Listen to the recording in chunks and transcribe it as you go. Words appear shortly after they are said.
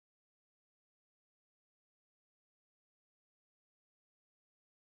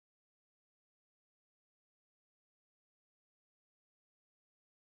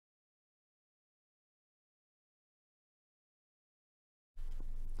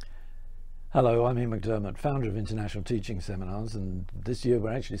Hello, I'm McDermott, founder of International Teaching Seminars, and this year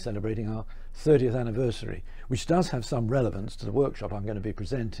we're actually celebrating our 30th anniversary, which does have some relevance to the workshop I'm going to be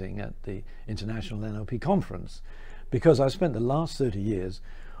presenting at the International NLP conference, because I've spent the last 30 years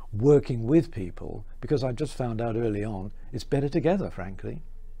working with people, because I just found out early on it's better together, frankly.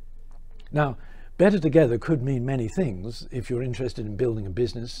 Now, better together could mean many things. If you're interested in building a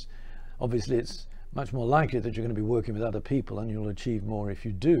business, obviously it's much more likely that you're going to be working with other people and you'll achieve more if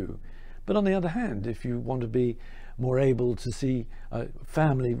you do. But on the other hand, if you want to be more able to see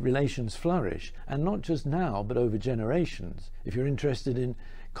family relations flourish, and not just now, but over generations, if you're interested in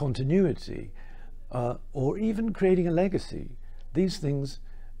continuity or even creating a legacy, these things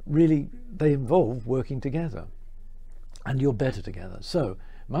really, they involve working together, and you're better together. So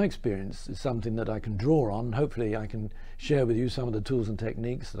my experience is something that I can draw on. Hopefully I can share with you some of the tools and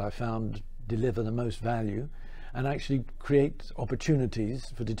techniques that I found deliver the most value, and actually create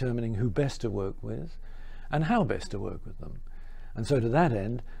opportunities for determining who best to work with and how best to work with them. And so to that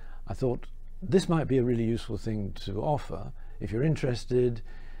end, I thought this might be a really useful thing to offer. If you're interested,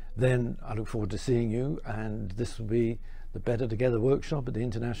 then I look forward to seeing you, and this will be the Better Together workshop at the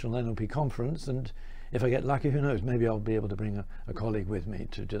International NLP conference. And if I get lucky, who knows, maybe I'll be able to bring a colleague with me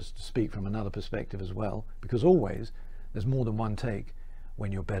to just speak from another perspective as well, because always there's more than one take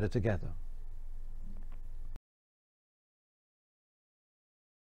when you're better together.